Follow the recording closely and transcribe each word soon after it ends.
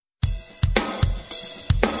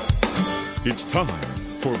It's time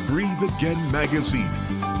for Breathe Again Magazine,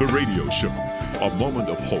 the radio show. A moment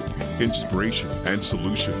of hope, inspiration, and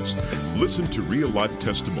solutions. Listen to real-life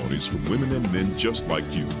testimonies from women and men just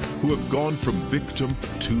like you who have gone from victim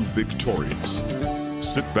to victorious.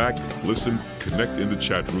 Sit back, listen, connect in the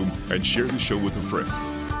chat room, and share the show with a friend.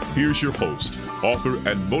 Here's your host, author,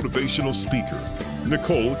 and motivational speaker,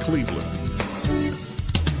 Nicole Cleveland.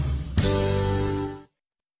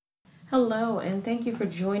 Hello, and thank you for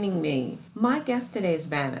joining me. My guest today is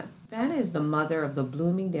Vanna. Vanna is the mother of the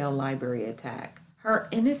Bloomingdale Library attack. Her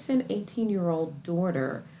innocent 18-year-old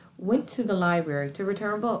daughter went to the library to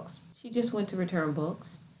return books. She just went to return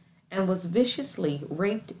books and was viciously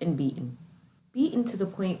raped and beaten. Beaten to the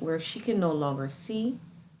point where she can no longer see,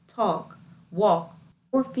 talk, walk,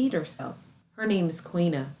 or feed herself. Her name is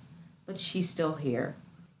Queena, but she's still here.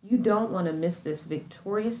 You don't want to miss this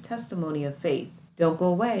victorious testimony of faith. Don't go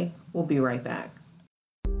away. We'll be right back.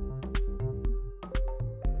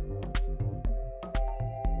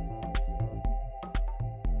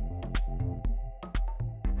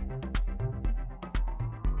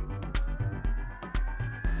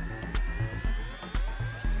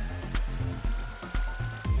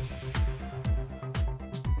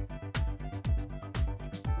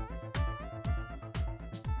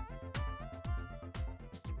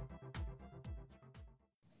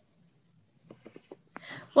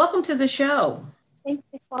 Welcome to the show. Thank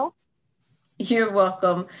you, Nicole. You're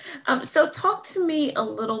welcome. So talk to me a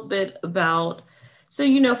little bit about,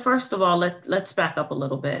 first of all, let's back up a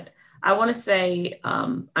little bit. I want to say,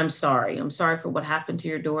 I'm sorry. I'm sorry for what happened to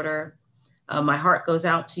your daughter. My heart goes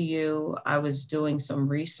out to you. I was doing some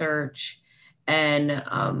research and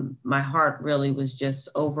my heart really was just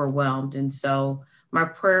overwhelmed. And so my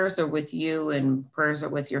prayers are with you and prayers are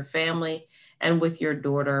with your family and with your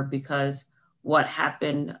daughter because what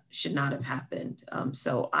happened should not have happened.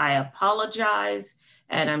 So I apologize,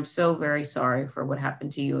 and I'm so very sorry for what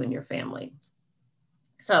happened to you and your family.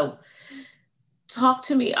 So talk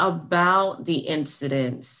to me about the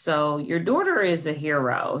incident. So your daughter is a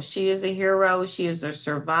hero. She is a hero. She is a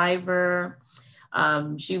survivor.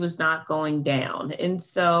 She was not going down. And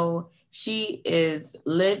so she is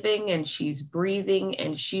living and she's breathing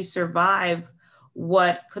and she survived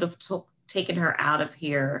what could have taken her out of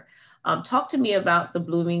here. Talk to me about the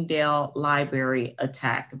Bloomingdale Library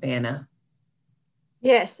attack, Vanna.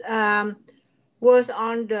 Yes, was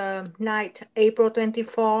on the night, April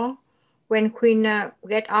 24, when Queena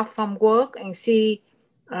get off from work and she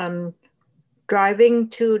driving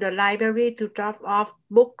to the library to drop off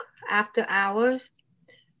book after hours.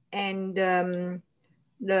 And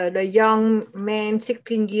the young man,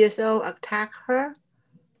 16 years old, attacked her,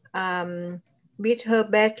 beat her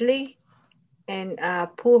badly, and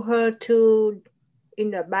pull her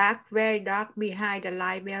in the back, very dark, behind the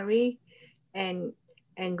library, and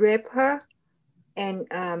rape her, and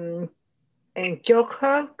choke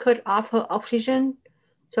her, cut off her oxygen,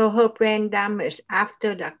 so her brain damage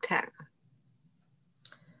after the attack.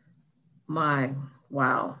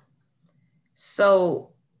 Wow.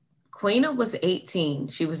 So Queena was 18.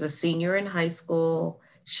 She was a senior in high school.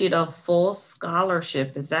 She had a full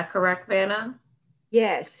scholarship. Is that correct, Vanna?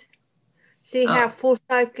 Yes. She have full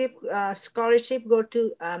scholarship, go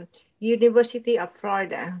to University of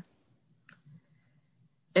Florida.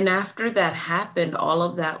 And after that happened, all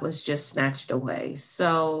of that was just snatched away.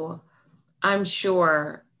 So I'm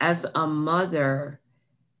sure as a mother,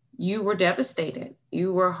 you were devastated.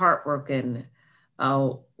 You were heartbroken.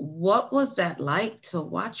 What was that like to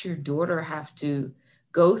watch your daughter have to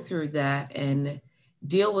go through that and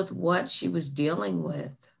deal with what she was dealing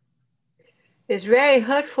with? It's very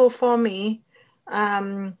hurtful for me.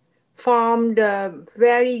 From the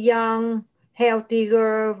very young, healthy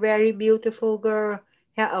girl, very beautiful girl,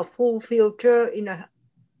 had a full future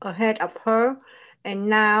ahead of her. And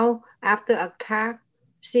now, after attack,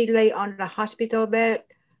 she lay on the hospital bed,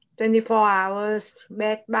 24 hours,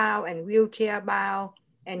 bed bound and wheelchair bound,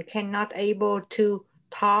 and cannot able to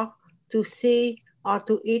talk, to see, or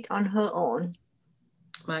to eat on her own.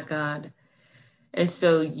 My God. And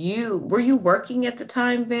so were you working at the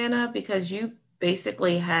time, Vanna? Because you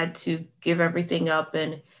basically had to give everything up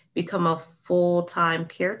and become a full-time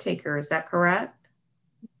caretaker. Is that correct?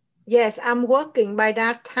 Yes, I'm working. By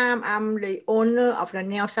that time, I'm the owner of the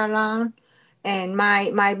nail salon, and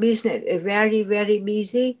my business is very, very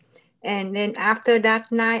busy. And then after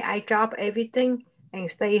that night, I drop everything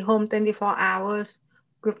and stay home 24 hours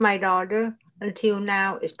with my daughter until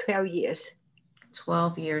now. It's 12 years.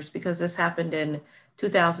 12 years, because this happened in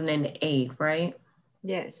 2008, right?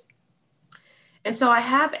 Yes. And so I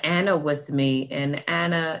have Anna with me, and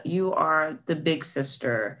Anna, you are the big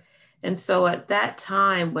sister. And so at that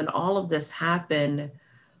time, when all of this happened,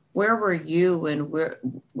 where were you and where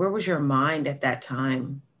was your mind at that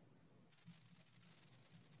time?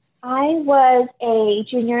 I was a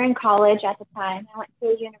junior in college at the time. I went to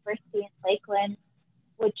a university in Lakeland,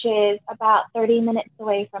 which is about 30 minutes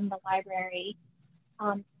away from the library.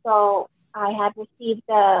 So I had received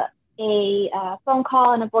a phone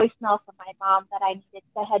call and a voicemail from my mom that I needed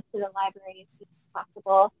to head to the library as soon as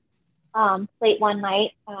possible late one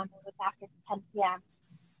night. It was after 10 p.m.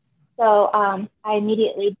 So I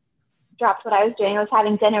immediately dropped what I was doing. I was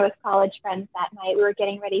having dinner with college friends that night. We were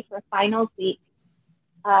getting ready for finals week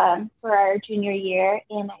for our junior year,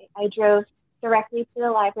 and I drove directly to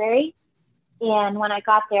the library. And when I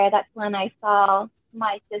got there, that's when I saw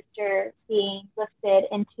my sister being lifted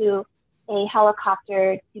into a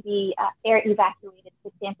helicopter to be air evacuated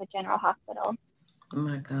to Tampa General Hospital. Oh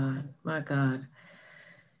my God, my God.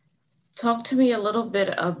 Talk to me a little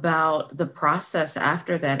bit about the process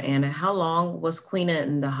after that, Anna. How long was Queena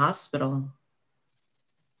in the hospital?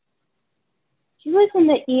 She was in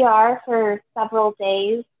the ER for several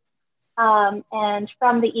days. And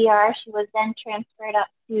from the ER, she was then transferred up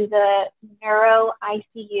to the neuro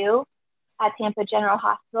ICU at Tampa General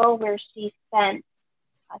Hospital, where she spent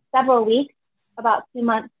several weeks, about 2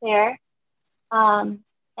 months there.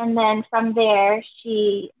 And then from there,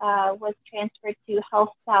 she was transferred to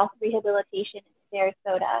Health South Rehabilitation in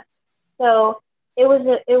Sarasota. So it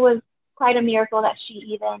was quite a miracle that she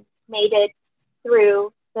even made it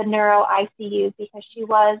through the neuro ICU, because she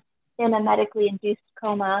was in a medically induced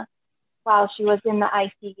coma while she was in the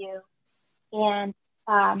ICU. And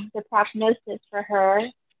the prognosis for her,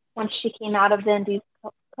 once she came out of the induced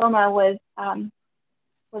coma, was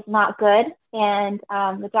not good. And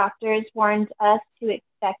the doctors warned us to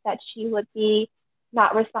expect that she would be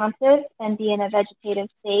not responsive and be in a vegetative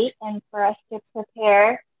state, and for us to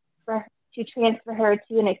prepare to transfer her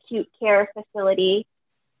to an acute care facility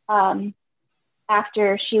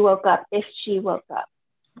after she woke up, if she woke up.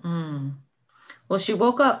 Mm. Well, she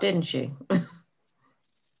woke up, didn't she?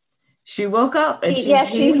 She woke up, and she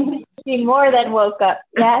more than woke up.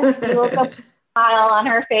 Yes, she woke up with a smile on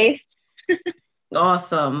her face.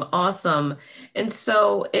 Awesome. Awesome. And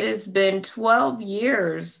so it has been 12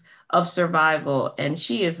 years of survival, and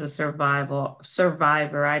she is a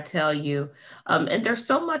survivor, I tell you. And there's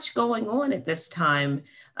so much going on at this time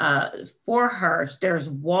for her. There's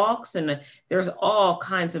walks and there's all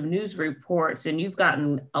kinds of news reports, and you've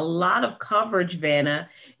gotten a lot of coverage, Vanna,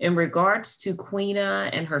 in regards to Queena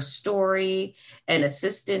and her story and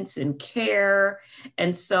assistance and care.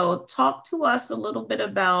 And so talk to us a little bit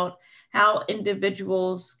about how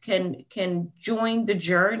individuals can join the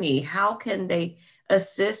journey. How can they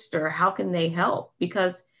assist, or how can they help?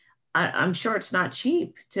 Because I'm sure it's not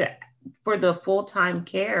cheap for the full-time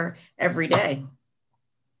care every day.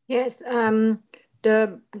 Yes,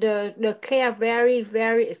 the care very,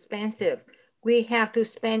 very expensive. We have to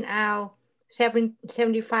spend out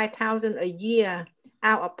 $75,000 a year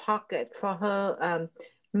out of pocket for her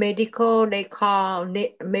medical. They call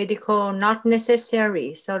medical not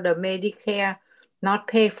necessary. So the Medicare not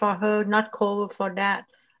pay for her, not cover for that.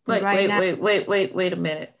 Wait a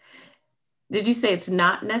minute. Did you say it's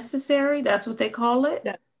not necessary? That's what they call it?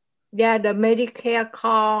 The Medicare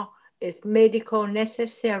call is medical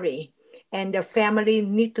necessary, and the family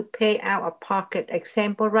need to pay out of pocket.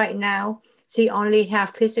 Example, right now, she only have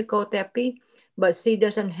physical therapy, but she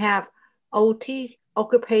doesn't have OT,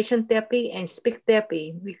 occupation therapy, and speech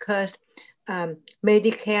therapy, because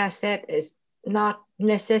Medicare said it's not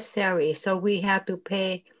necessary. So we have to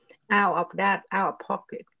pay out of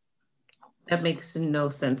pocket. That makes no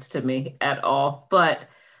sense to me at all, but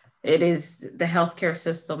it is the healthcare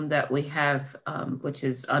system that we have, which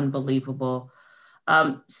is unbelievable.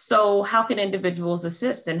 So how can individuals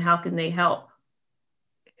assist, and how can they help?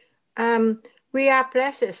 We are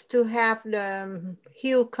blessed to have the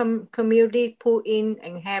huge community put in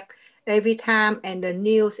and have every time, and the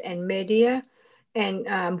news and media.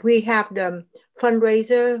 And we have the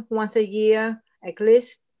fundraiser once a year, at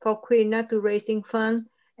least, for Queena to raising fund.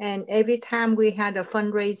 And every time we had a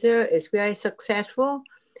fundraiser, it's very successful.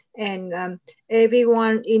 And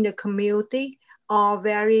everyone in the community are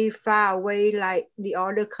very far away, like the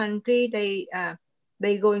other country. They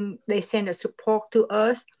send the support to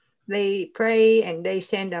us. They pray and they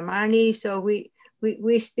send the money. So we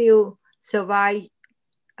still survive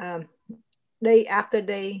day after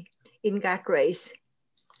day in God's grace.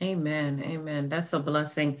 Amen. Amen. That's a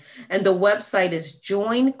blessing. And the website is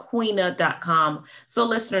joinqueena.com. So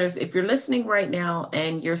listeners, if you're listening right now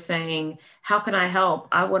and you're saying, how can I help?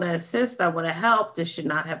 I want to assist. I want to help. This should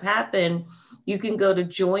not have happened. you can go to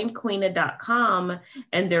joinqueena.com,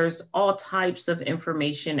 and there's all types of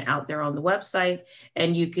information out there on the website,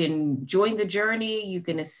 and you can join the journey, you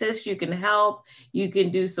can assist, you can help, you can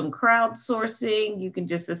do some crowdsourcing, you can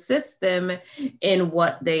just assist them in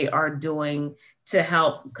what they are doing to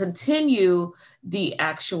help continue the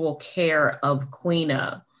actual care of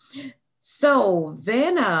Queena. So,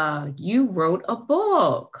 Vanna, you wrote a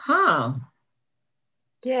book, huh?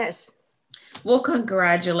 Yes. Well,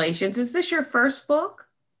 congratulations. Is this your first book?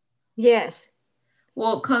 Yes.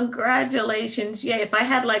 Well, congratulations. Yeah, if I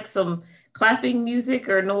had like some clapping music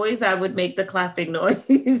or noise, I would make the clapping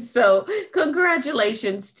noise. So,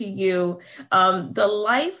 congratulations to you. The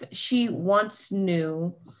life she once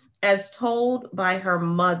knew, as told by her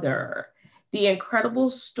mother, the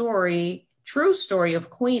incredible story, true story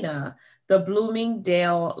of Queena, the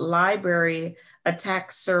Bloomingdale Library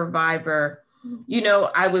attack survivor. You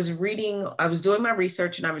know, I was doing my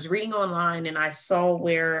research and I was reading online, and I saw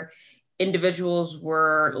where individuals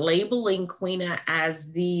were labeling Queena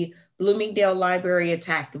as the Bloomingdale Library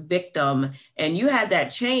attack victim. And you had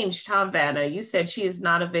that changed, Tom Vanna. You said she is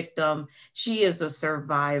not a victim, she is a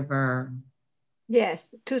survivor.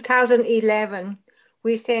 Yes, 2011,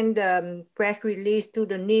 we sent a press release to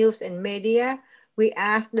the news and media. We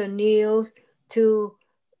asked the news to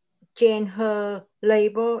change her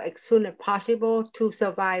label as soon as possible to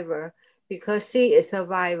survivor, because she is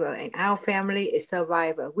survivor and our family is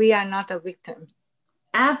survivor. We are not a victim.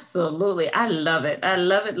 Absolutely. I love it. I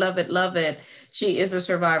love it, love it, love it. She is a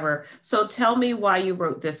survivor. So tell me why you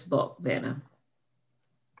wrote this book, Vanna.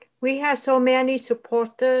 We have so many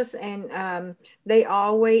supporters, and they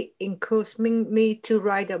always encourage me to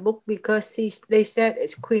write a book, because they said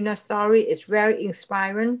it's Queena's story. It's very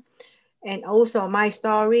inspiring. And also my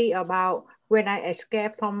story about when I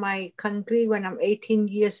escaped from my country when I'm 18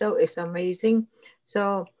 years old is amazing.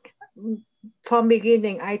 So from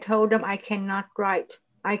beginning, I told them I cannot write.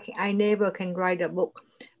 I never can write a book.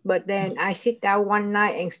 But then I sit down one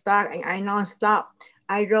night and start, and I nonstop.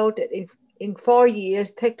 I wrote it in 4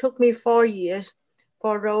 years. It took me 4 years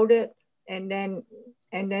for wrote it, and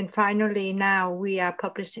then finally now we are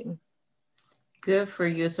publishing. Good for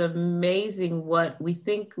you. It's amazing what we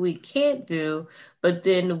think we can't do, but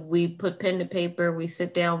then we put pen to paper, we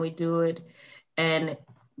sit down, we do it, and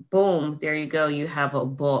boom, there you go. You have a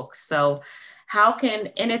book. So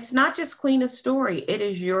and it's not just Queena's story, it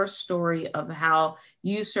is your story of how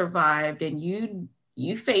you survived, and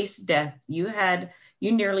you faced death. You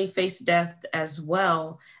nearly faced death as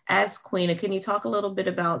well as Queena. Can you talk a little bit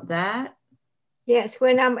about that? Yes,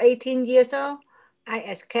 when I'm 18 years old, I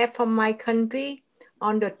escaped from my country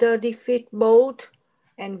on the 30-feet boat,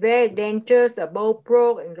 and very dangerous. The boat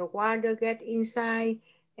broke and the water get inside,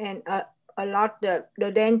 and a lot the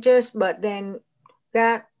dangers, but then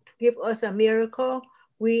God give us a miracle.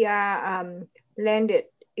 We are landed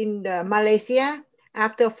in Malaysia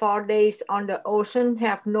after 4 days on the ocean,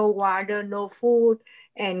 have no water, no food,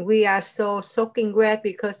 and we are so soaking wet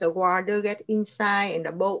because the water get inside and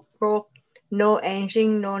the boat broke. No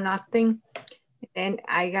engine, no nothing. And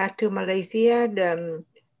I got to Malaysia,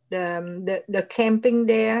 the camping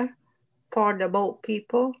there for the boat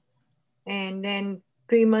people. And then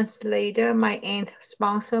 3 months later, my aunt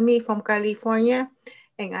sponsored me from California,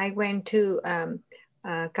 and I went to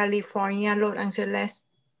California. Los Angeles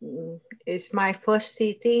is my first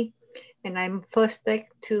city, and I'm first step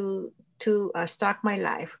to start my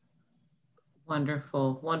life.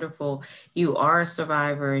 Wonderful, wonderful. You are a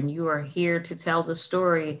survivor, and you are here to tell the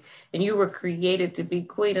story, and you were created to be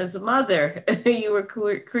Queena's mother. You were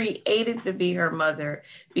created to be her mother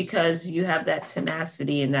because you have that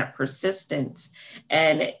tenacity and that persistence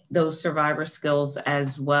and those survivor skills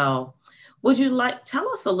as well. Would you tell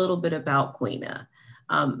us a little bit about Queena?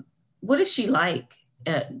 What is she like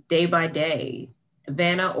day by day,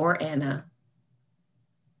 Vanna or Anna?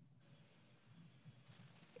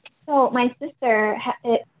 So my sister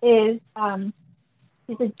she's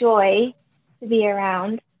a joy to be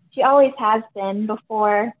around. She always has been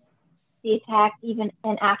before the attack, even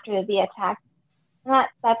and after the attack. And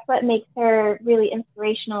that's what makes her really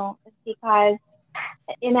inspirational, is because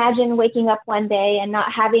imagine waking up one day and not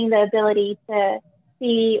having the ability to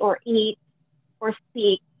see or eat or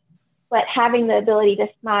speak, but having the ability to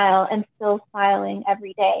smile and still smiling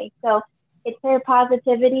every day. So it's her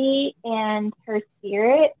positivity and her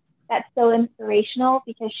spirit that's so inspirational,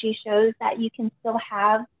 because she shows that you can still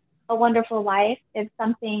have a wonderful life if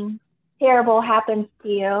something terrible happens to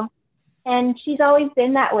you. And she's always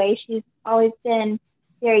been that way. She's always been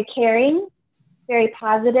very caring, very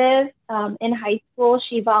positive. In high school,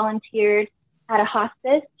 she volunteered at a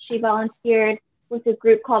hospice. She volunteered with a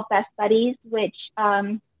group called Best Buddies, which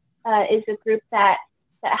is a group that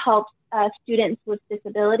helps students with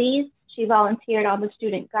disabilities. She volunteered on the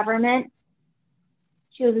student government.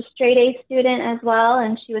 She was a straight A student as well,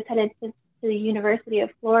 and she was headed to the University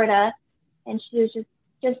of Florida, and she was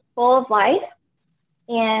just full of life.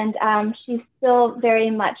 And she's still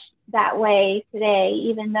very much that way today,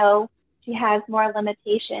 even though she has more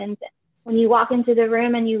limitations. When you walk into the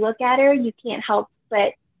room and you look at her, you can't help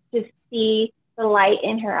but just see the light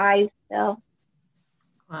in her eyes still.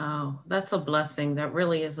 Wow, that's a blessing. That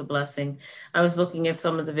really is a blessing. I was looking at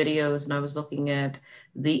some of the videos and I was looking at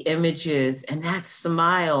the images, and that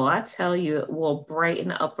smile, I tell you, it will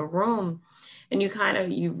brighten up a room. And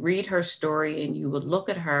you read her story and you would look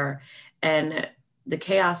at her and the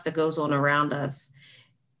chaos that goes on around us.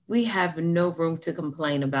 We have no room to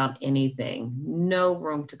complain about anything, no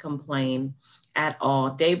room to complain at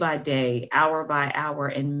all, day by day, hour by hour,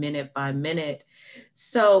 and minute by minute.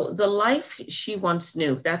 So The Life She Once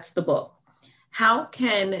Knew, that's the book. How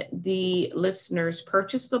can the listeners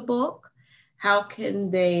purchase the book? How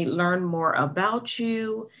can they learn more about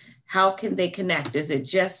you? How can they connect? Is it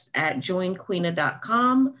just at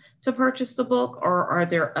joinqueena.com to purchase the book, or are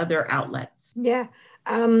there other outlets? Yeah.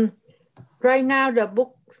 Right now, the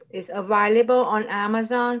book is available on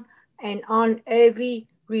Amazon and on every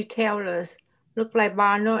retailers. Look like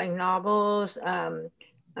Barnes and Nobles, all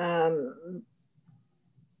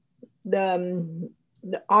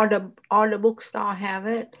the bookstore have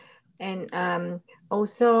it, and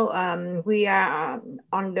also we are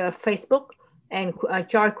on the Facebook, and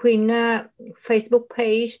Joy Queena Facebook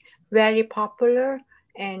page, very popular,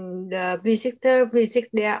 and visitors visit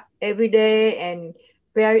there every day and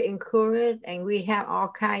very encouraged, and we have all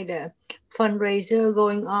kind of fundraiser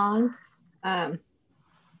going on.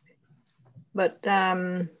 But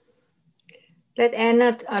let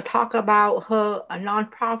Anna talk about her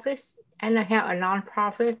nonprofits. Anna have a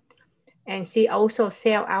nonprofit, and she also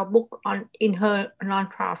sell our book in her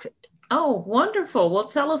nonprofit. Oh, wonderful. Well,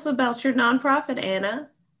 tell us about your nonprofit, Anna.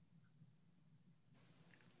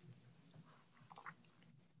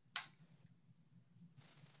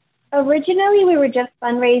 Originally, we were just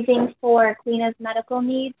fundraising for Queena's medical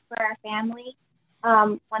needs for our family.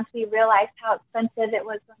 Once we realized how expensive it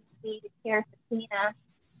was going to be to care for Queena.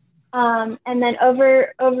 And then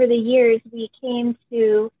over the years, we came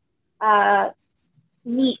to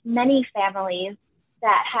meet many families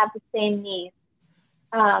that have the same needs.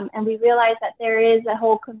 And we realized that there is a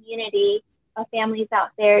whole community of families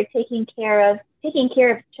out there taking care of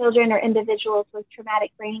children or individuals with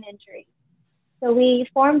traumatic brain injury. So we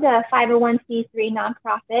formed a 501c3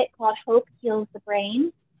 nonprofit called Hope Heals the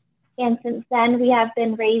Brain. And since then, we have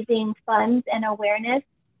been raising funds and awareness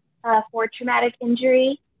for traumatic brain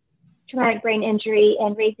injury,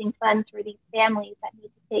 and raising funds for these families that need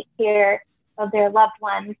to take care of their loved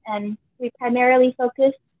ones. And we primarily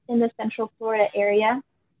focus in the Central Florida area,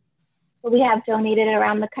 but we have donated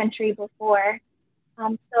around the country before.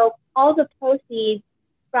 So all the proceeds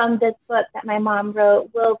from this book that my mom wrote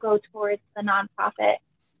will go towards the nonprofit.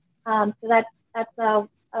 So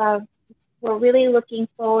we're really looking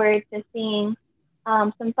forward to seeing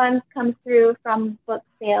some funds come through from book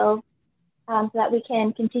sales, so that we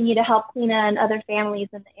can continue to help Queena and other families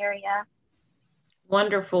in the area.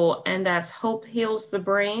 Wonderful. And that's Hope Heals the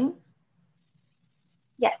Brain?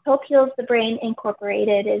 Yes, Hope Heals the Brain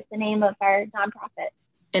Incorporated is the name of our nonprofit.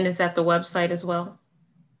 And is that the website as well?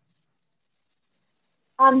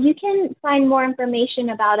 You can find more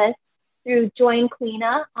information about us through Join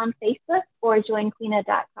Queena on Facebook or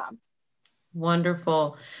joinqueena.com.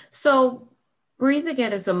 Wonderful. So Breathe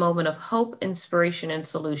Again is a moment of hope, inspiration, and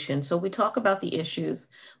solution. So we talk about the issues,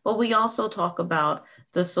 but we also talk about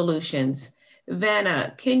the solutions.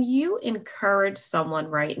 Vanna, can you encourage someone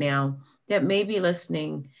right now that may be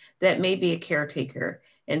listening, that may be a caretaker,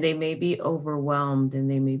 and they may be overwhelmed, and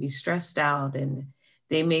they may be stressed out, and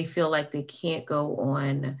they may feel like they can't go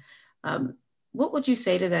on? What would you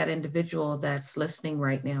say to that individual that's listening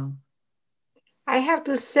right now? I have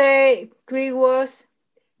to say 3 words: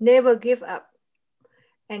 never give up.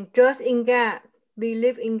 And trust in God,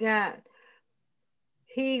 believe in God.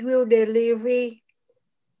 He will deliver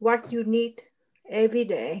what you need every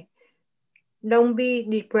day. Don't be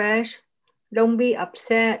depressed. Don't be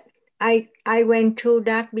upset. I went through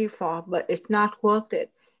that before, but it's not worth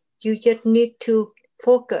it. You just need to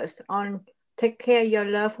focus on take care of your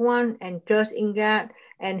loved one and trust in God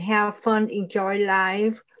and have fun, enjoy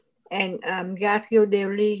life, and God will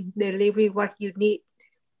deliver what you need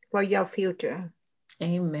for your future.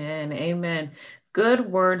 Amen. Amen.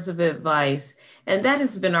 Good words of advice. And that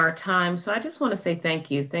has been our time. So I just want to say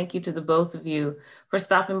thank you. Thank you to the both of you for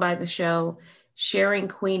stopping by the show, sharing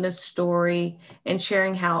Queena's story, and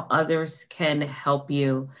sharing how others can help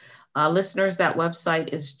you. Listeners, that website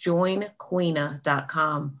is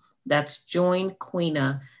joinqueena.com. That's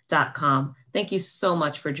joinqueena.com. Thank you so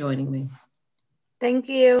much for joining me. Thank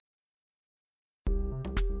you.